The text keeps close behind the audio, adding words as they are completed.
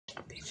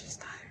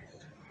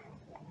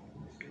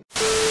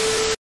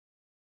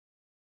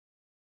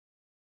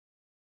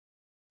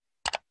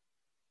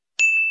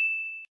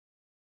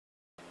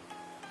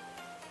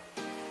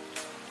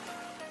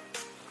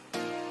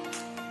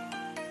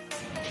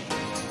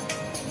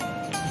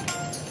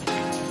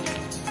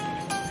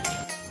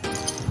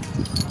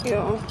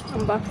Yo,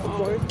 I'm back from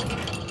work.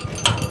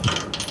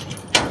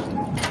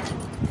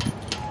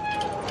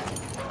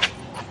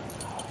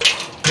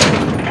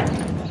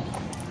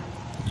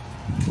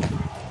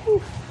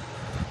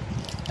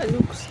 I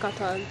look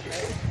scattered.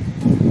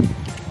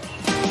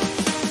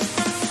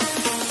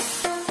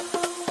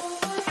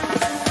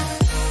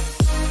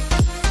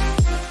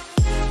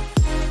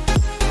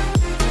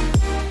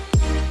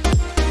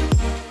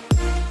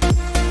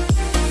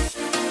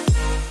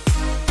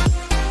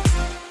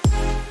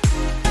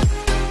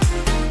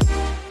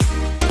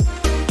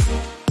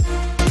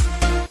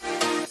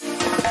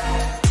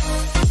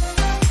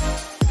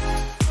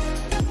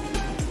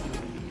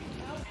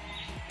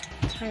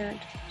 Tired,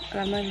 and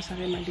I'm not just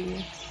having my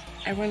day.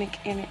 Ironic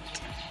in it,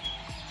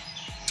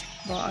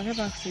 but I'll get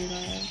back to you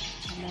guys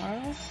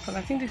tomorrow because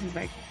I think this is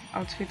like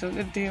outfit of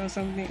the day or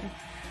something.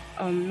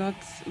 Not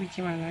week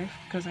in my life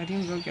because I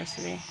didn't vlog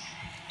yesterday.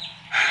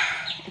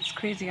 It's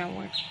crazy at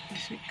work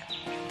this week.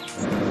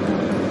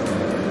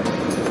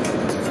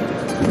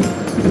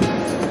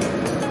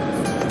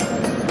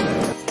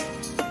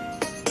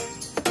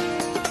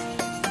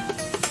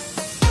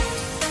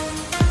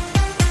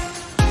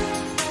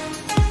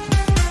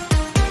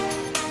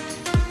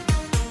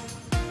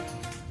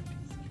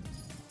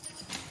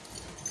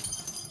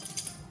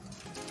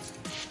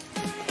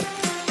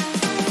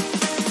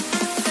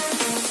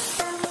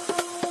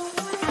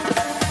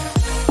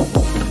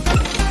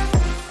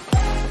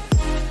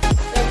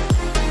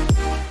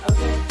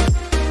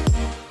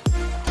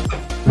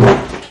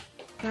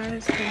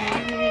 Guys, good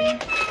morning.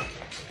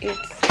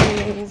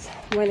 It's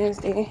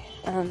Wednesday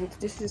and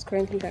this is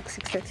currently like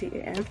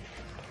 6:30 a.m.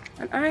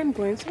 and I'm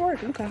going to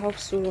work. Look at how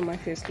sore my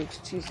face looks,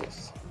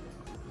 Jesus.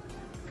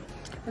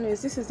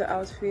 Anyways, this is the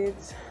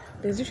outfit.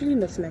 There's usually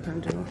nothing I can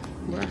do,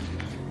 bruh.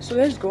 So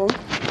let's go.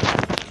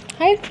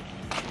 Hi,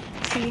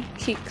 see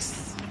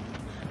kicks.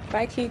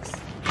 Bye kicks.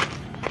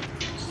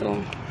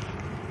 So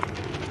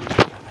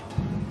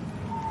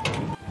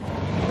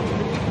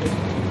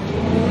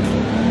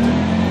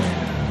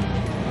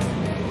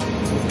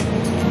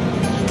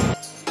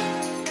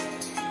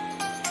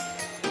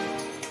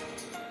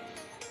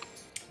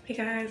hey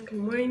guys, good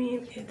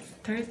morning. It's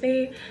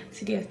Thursday,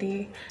 CDF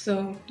day.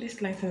 So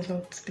this lighting is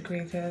not the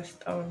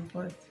greatest,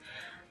 but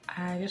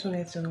I just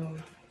wanted to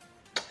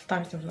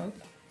start the vlog.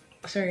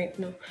 Sorry,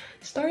 no,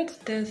 start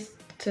this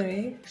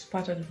today as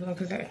part of the vlog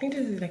because I think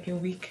this is like a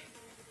week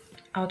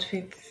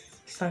outfit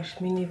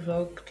slash mini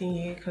vlog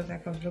thingy because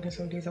like I was vlogging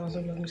some days, I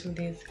wasn't vlogging some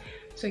days.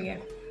 So yeah,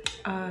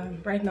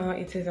 right now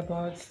it is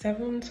about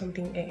 7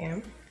 something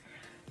a.m.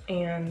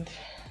 and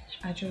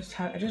I just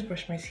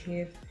brushed my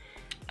teeth.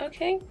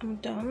 Okay, I'm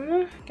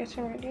done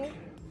getting ready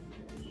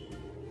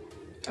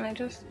and I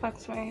just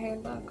packed my hair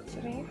back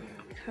today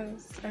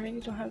because I really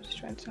don't have the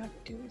strength to have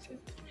to deal with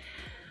it.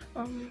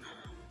 I'm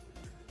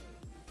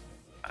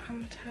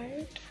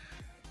tired.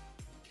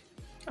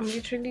 I'm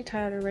literally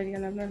tired already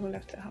and I've not even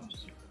left the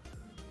house.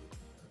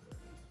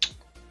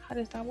 How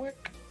does that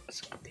work?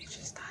 So I'm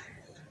just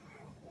tired.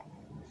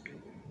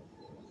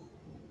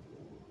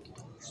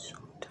 So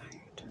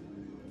tired.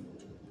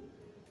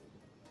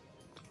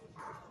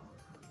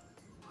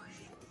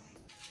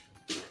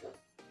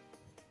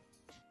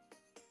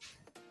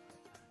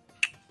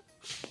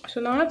 So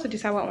now I have to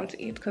decide what I want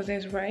to eat because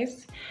there's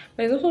rice,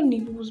 but there's also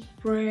Nibu's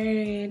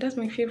bread. That's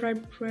my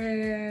favorite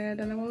bread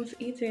and I want to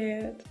eat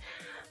it.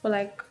 But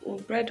like, will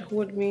bread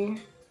hold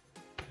me?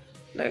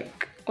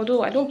 Like,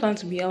 although I don't plan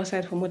to be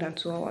outside for more than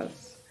 2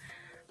 hours,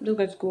 I'm just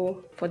going to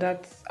go for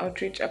that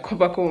outreach. I come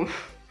back home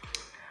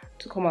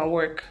to come and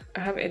work.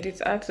 I have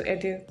edits. I have to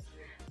edit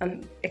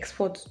and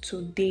export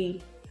today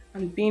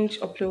and binge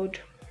upload.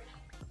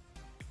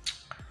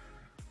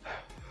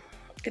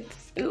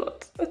 It's a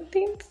lot of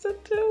things to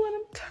do and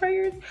I'm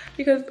tired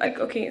because like,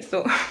 okay,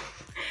 so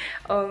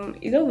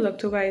you know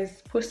vlogtober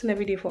is posting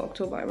every day for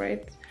October,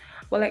 right?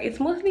 But like it's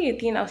mostly a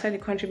thing outside the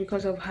country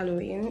because of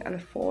Halloween and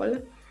fall.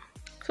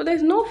 So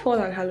there's no fall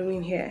and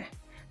Halloween here,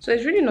 so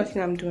there's really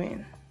nothing I'm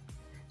doing.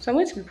 So I'm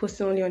going to be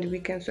posting only on the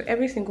weekend. So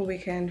every single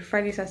weekend,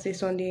 Friday, Saturday,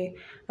 Sunday,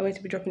 I'm going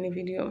to be dropping a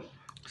video.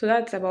 So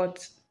that's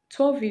about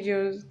 12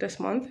 videos this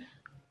month.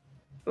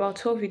 About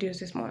 12 videos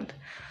this month.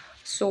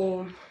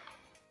 So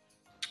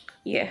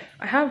yeah,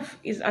 I have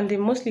and they're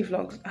mostly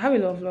vlogs. I have a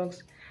lot of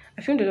vlogs.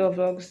 I filmed a lot of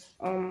vlogs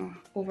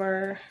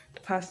over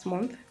the past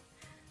month.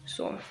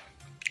 So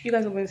you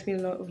guys are going to see a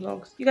lot of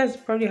vlogs. You guys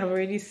probably have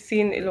already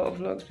seen a lot of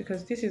vlogs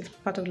because this is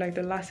part of like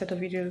the last set of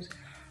videos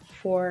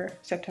for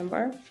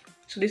September.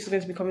 So this is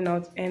going to be coming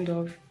out end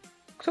of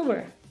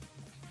October.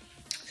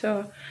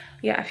 So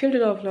yeah, I filmed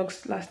a lot of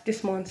vlogs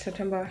this month,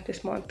 September,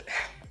 this month.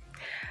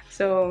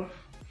 So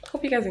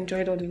hope you guys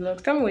enjoyed all the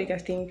vlogs. Tell me what you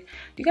guys think.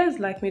 Do you guys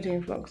like me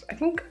doing vlogs? I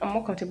think I'm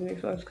more comfortable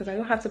with vlogs because I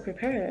don't have to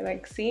prepare.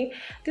 Like, see,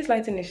 this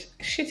lighting is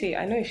shitty.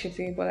 I know it's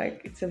shitty, but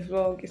like it's a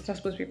vlog. It's not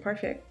supposed to be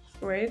perfect,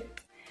 right?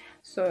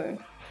 So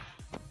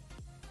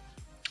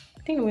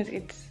I think I'm going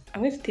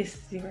to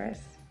taste the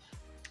rice.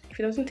 If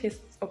it doesn't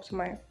taste up to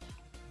my,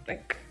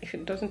 like, if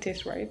it doesn't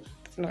taste right,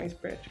 it's not his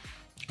bread.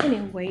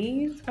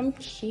 Anyways, I'm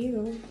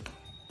cute.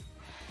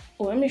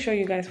 Oh, let me show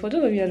you guys. For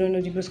those of you that don't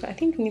know the Busola, I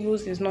think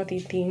Nibbles is not a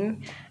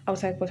thing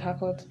outside Port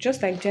Harcourt.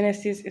 Just like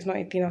Genesis is not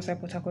a thing outside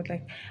Port Harcourt.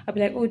 Like, I'll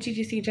be like, oh,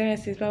 GGC,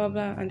 Genesis, blah,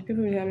 blah, blah. And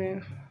people will be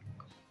like,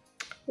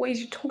 what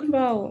is you talking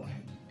about?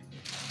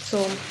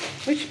 So,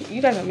 which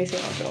you guys are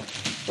missing also.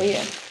 But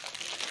yeah,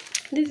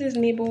 this is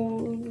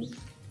Nibbles.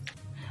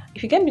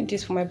 If you get me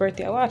this for my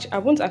birthday, I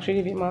won't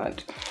actually be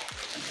mad.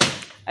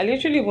 I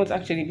literally won't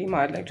actually be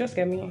mad. Like, just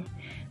get me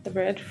the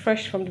bread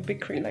fresh from the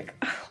bakery. Like,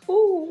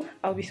 oh,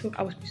 I would be so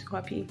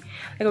happy.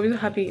 Like, I'll be so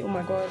happy. Oh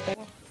my god. Like,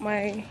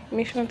 my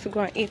mission to go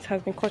and eat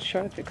has been cut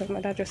short because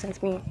my dad just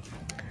sent me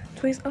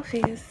to his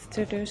office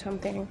to do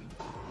something.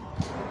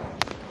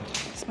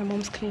 It's my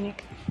mom's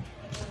clinic.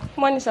 Good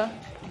morning, sir.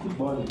 Good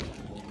morning.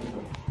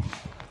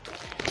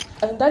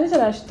 Daddy said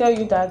I should tell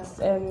you that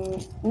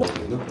no.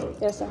 Okay, no problem.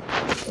 Yes, sir.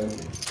 Thank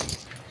you.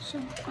 So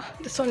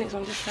the sun is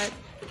on this side.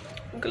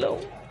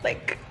 Glow.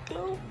 Like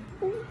glow.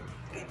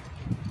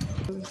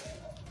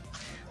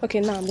 Okay,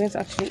 now I'm going to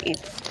actually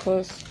eat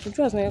because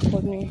Uju has never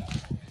called me.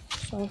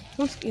 So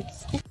let's eat.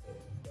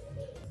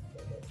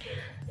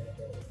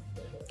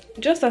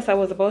 Just as I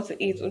was about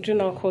to eat, Uju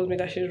now called me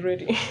that she's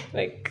ready.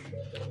 Like,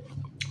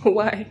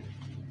 why?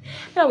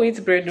 Now we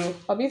eat bread though.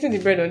 I'll be eating the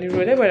bread on the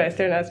road. Everybody is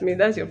staring at me.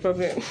 That's your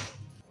problem.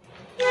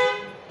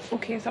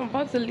 Okay, so I'm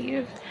about to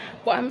leave,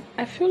 but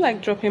I feel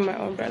like dropping my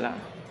umbrella.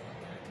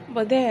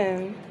 But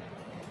then,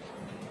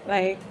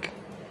 like,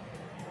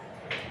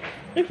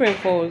 if rain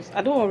falls,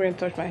 I don't want rain to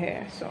touch my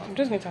hair, so I'm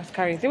just going to ask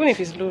carry it, even if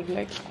it's load.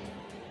 Like,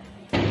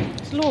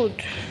 it's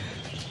load.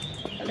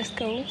 Let's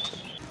go.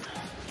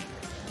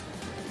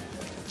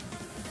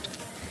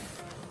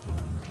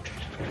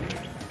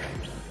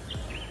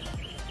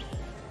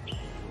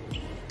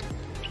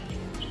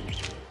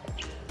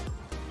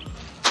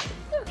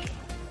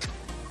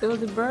 There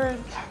was a bird.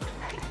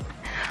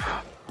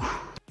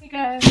 Hey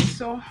guys,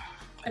 so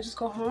I just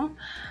got home.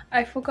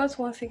 I forgot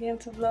once again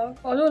to vlog,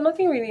 although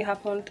nothing really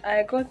happened.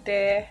 I got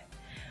there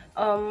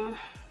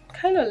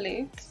kind of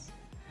late.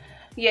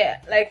 Yeah,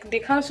 like they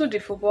cancelled the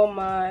football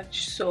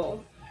match,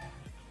 so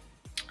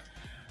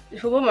the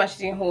football match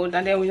didn't hold,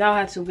 and then we now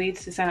had to wait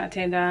to sign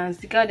attendance.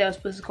 The guy that was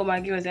supposed to come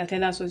and give us the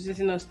attendance was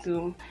using us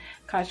to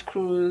catch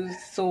cruise,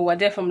 so we're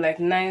there from like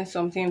 9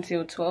 something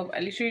till 12. I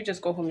literally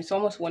just got home. It's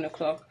almost 1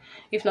 o'clock,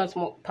 if not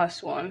more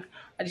past 1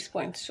 at this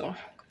point. So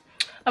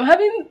I'm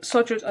having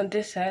sore throat on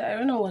this side. I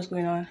don't know what's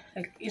going on.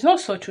 Like, it's not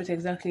sore throat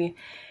exactly,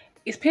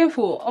 it's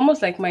painful,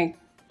 almost like my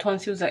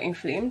tonsils are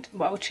inflamed,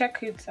 but I'll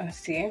check it and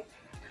see.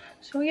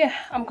 So yeah,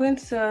 I'm going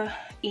to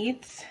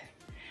eat,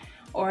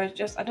 or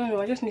just, I don't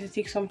know, I just need to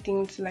take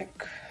something to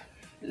like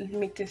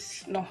make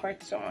this not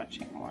hurt so much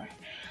anymore.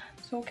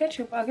 So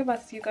I'll get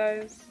back to you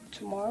guys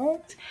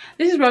tomorrow.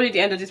 This is probably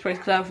the end of this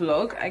particular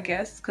vlog, I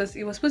guess, because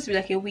it was supposed to be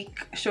like a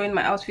week showing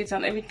my outfits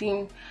and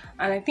everything,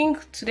 and I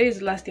think today is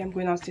the last day I'm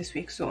going out this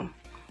week. So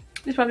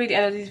this is probably the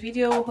end of this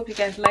video. Hope you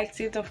guys liked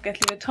it. Don't forget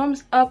to leave a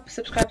thumbs up,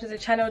 subscribe to the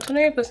channel, turn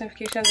on your post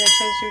notifications, and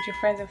share this with your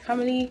friends and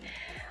family.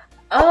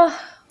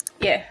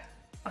 Yeah,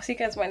 I'll see you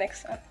guys in my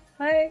next one.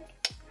 Bye.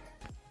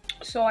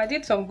 So I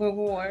did some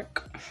Google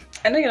work.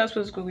 I know you're not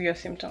supposed to Google your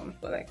symptoms,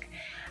 but like,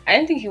 I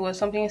didn't think it was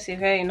something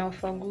severe enough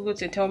for Google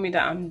to tell me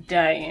that I'm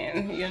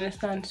dying. You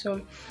understand?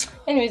 So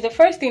anyways, the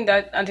first thing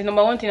that, and the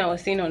number one thing I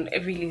was seeing on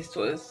every list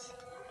was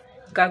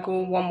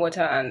gargle warm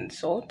water and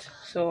salt.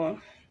 So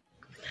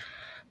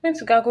I went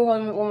to gargle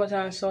warm water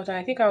and salt, and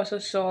I think I also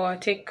saw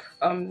take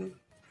some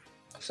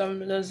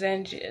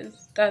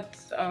lozenges.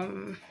 That's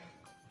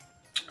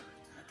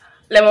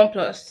lemon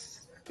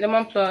plus,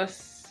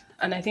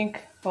 and I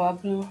think Power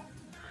Blue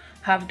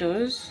have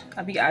those.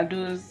 I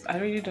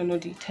really don't know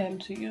the term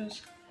to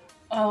use.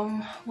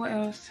 What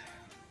else?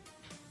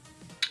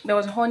 There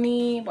was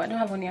honey, but I don't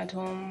have honey at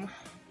home.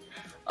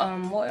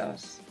 What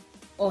else?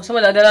 Oh,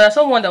 someone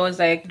that was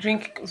like,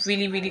 drink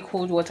really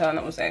cold water, and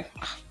I was like,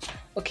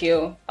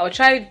 okay, I'll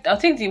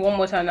take the warm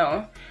water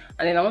now,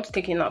 and then I want to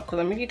take a nap because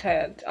I'm really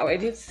tired. I'll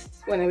edit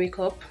when I wake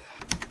up.